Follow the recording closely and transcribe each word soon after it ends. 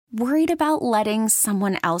Worried about letting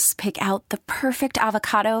someone else pick out the perfect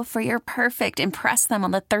avocado for your perfect impress them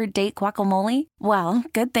on the third date guacamole? Well,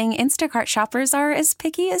 good thing Instacart shoppers are as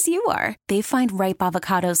picky as you are. They find ripe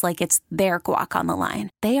avocados like it's their guac on the line.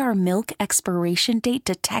 They are milk expiration date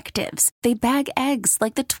detectives. They bag eggs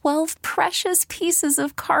like the 12 precious pieces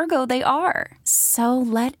of cargo they are. So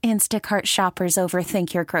let Instacart shoppers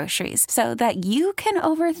overthink your groceries so that you can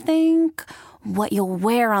overthink what you'll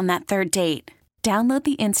wear on that third date. Download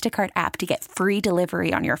the Instacart app to get free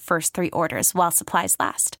delivery on your first 3 orders while supplies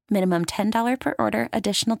last. Minimum $10 per order.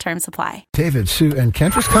 Additional terms apply. David, Sue, and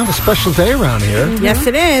Kent, it's kind of a special day around here. Yes,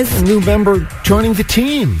 it is. A new member joining the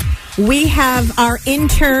team. We have our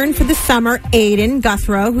intern for the summer, Aiden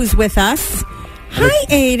Guthrow, who's with us. Hi,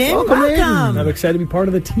 Aiden. Welcome. I'm excited to be part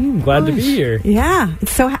of the team. Glad to be here. Yeah.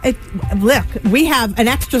 Look, we have an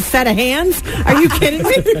extra set of hands. Are you kidding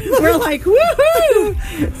me? We're like,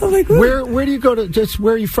 woohoo! I'm like, woo. Where do you go to? Just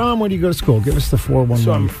where are you from? Where do you go to school? Give us the 411.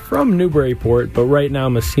 So I'm from Newburyport, but right now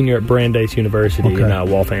I'm a senior at Brandeis University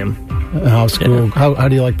in Waltham. How's school? Yeah. How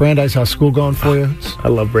do you like Brandeis? How's school going for you? I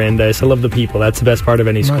love Brandeis. I love the people. That's the best part of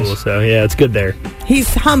any school. So yeah, it's good there.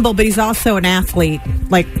 He's humble, but he's also an athlete.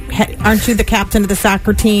 Like, aren't you the captain of the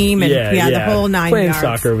soccer team? And the whole 9 Playing yards.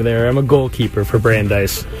 soccer over there. I'm a goalkeeper for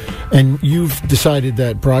Brandeis. And you've decided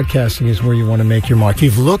that broadcasting is where you want to make your mark.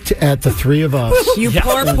 You've looked at the three of us. You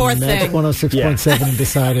poor thing. 106.7 and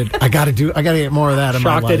decided I got to get more of that in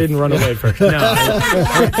my life. Shocked I didn't run away first.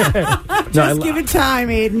 Just give it time,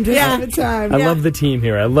 Aiden. Just give it time. I love the team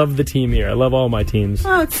here. I love all my teams.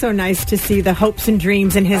 Oh, it's so nice to see the hopes and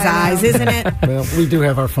dreams in his eyes, isn't it? Well, we do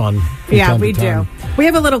have our fun. Yeah, we do. We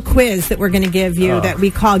have a little quiz that we're going to give you that we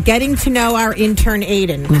call Getting to Know Our Intern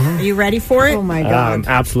Aiden. Mm-hmm. Are you ready for it? Oh, my God. I'm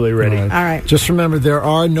absolutely ready. All right. Just remember, there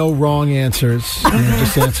are no wrong answers.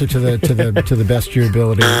 Just answer to the best of your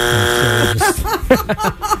ability.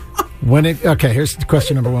 Here's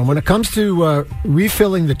question number 1. When it comes to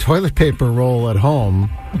refilling the toilet paper roll at home,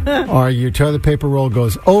 are your toilet paper roll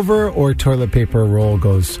goes over or toilet paper roll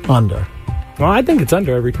goes under? Well, I think it's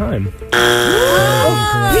under every time.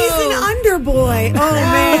 He's an under boy. Oh,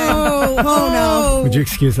 man. Oh, no. Would you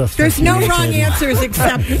excuse us? There's no wrong answers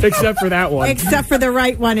except for that one. Except for the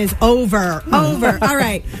right one is over. Over. All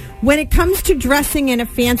right. When it comes to dressing in a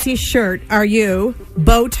fancy shirt, are you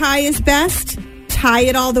bow tie is best, tie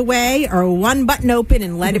it all the way, or one button open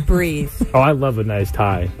and let it breathe? Oh, I love a nice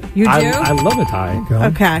tie. You do? I love a tie.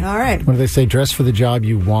 Okay. All right. What do they say? Dress for the job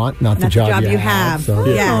you want, not the job you have. So,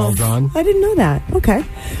 well done. I didn't know that. Okay.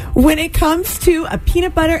 When it comes to a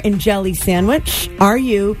peanut butter and jelly sandwich, are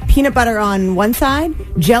you peanut butter on one side,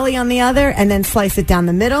 jelly on the other, and then slice it down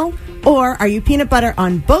the middle? Or are you peanut butter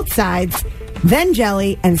on both sides, then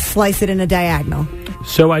jelly, and slice it in a diagonal?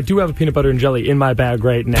 So I do have a peanut butter and jelly in my bag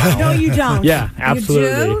right now. No, you don't. Yeah, absolutely.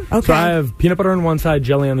 You do? Okay. So I have peanut butter on one side,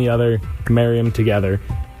 jelly on the other, marry them together.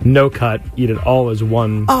 No cut, eat it all as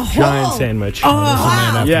one giant sandwich. Oh, this is a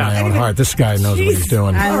man after my own heart. This guy knows what he's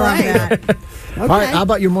doing. I love that. Okay. All right, how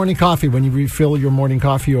about your morning coffee? When you refill your morning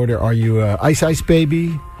coffee order, are you ice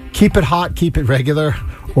baby, keep it hot, keep it regular,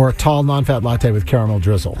 or a tall non-fat latte with caramel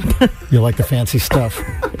drizzle? You like the fancy stuff?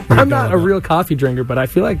 I'm not a real coffee drinker, but I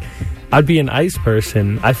feel like I'd be an ice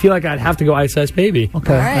person. I feel like I'd have to go ice baby.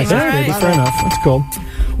 Okay, right. Baby, fair enough. That's cool.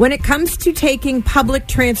 When it comes to taking public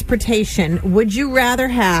transportation, would you rather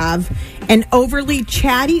have an overly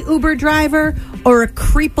chatty Uber driver or a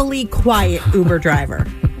creepily quiet Uber driver?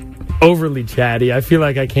 Overly chatty. I feel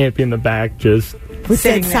like I can't be in the back just... With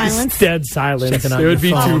dead silence? Dead silence. It would be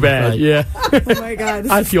too bad. Right. Yeah. Oh, my God.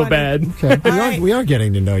 I feel bad. Okay. We are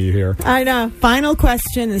getting to know you here. I know. Final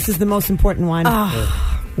question. This is the most important one.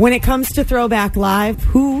 When it comes to Throwback Live,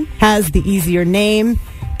 who has the easier name?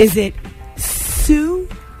 Is it Sue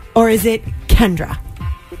or is it Kendra?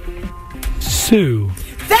 Sue.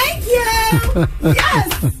 Thank you!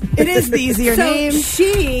 Yes! It is the easier name.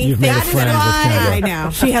 You've made a friend with Kendra. I know.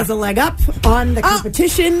 She has a leg up on the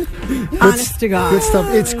competition. Honest to God. Good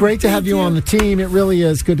stuff. It's great to have you on the team. It really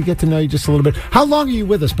is good to get to know you just a little bit. How long are you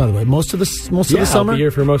with us, by the way? Most of the summer? I'll be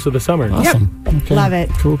here for most of the summer. Awesome. Yep. Okay. Love it.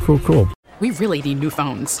 Cool. We really need new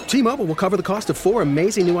phones. T-Mobile will cover the cost of 4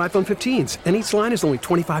 amazing new iPhone 15s, and each line is only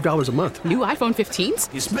 $25 a month. New iPhone 15s?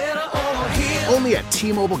 It's better over here. Only at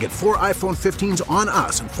T-Mobile, get 4 iPhone 15s on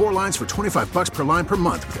us and 4 lines for $25 per line per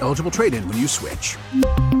month with eligible trade-in when you switch.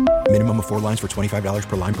 Minimum of 4 lines for $25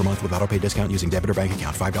 per line per month with autopay discount using debit or bank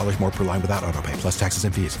account. $5 more per line without autopay, plus taxes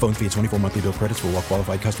and fees. Phone fee at 24 monthly bill credits for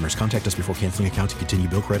well-qualified customers. Contact us before canceling account to continue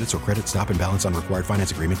bill credits or credit stop and balance on required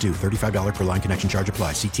finance agreement due. $35 per line connection charge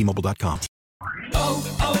applies. See T-Mobile.com.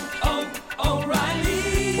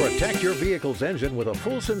 For a Protect your vehicle's engine with a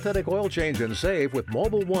full synthetic oil change and save with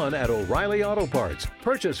Mobile One at O'Reilly Auto Parts.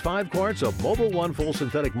 Purchase 5 quarts of Mobile One full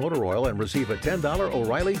synthetic motor oil and receive a $10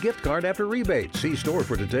 O'Reilly gift card after rebate. See store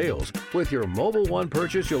for details. With your Mobile One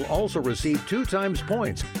purchase, you'll also receive 2 times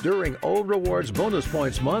points during O Rewards Bonus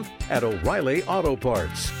Points Month at O'Reilly Auto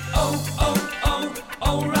Parts.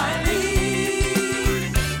 O'Reilly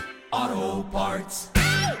Auto Parts.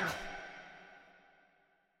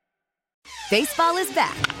 Baseball is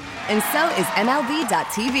back, and so is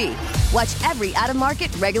MLB.tv. Watch every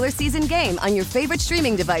out-of-market regular season game on your favorite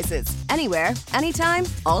streaming devices, anywhere, anytime,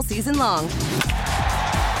 all season long.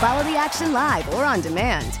 Follow the action live or on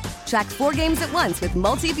demand. Track 4 games at once with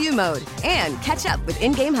multi-view mode and catch up with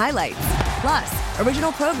in-game highlights. Plus,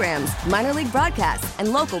 original programs, minor league broadcasts,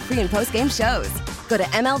 and local pre- and post-game shows. Go to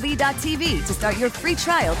MLB.tv to start your free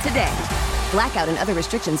trial today. Blackout and other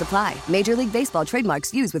restrictions apply. Major League Baseball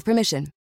trademarks used with permission.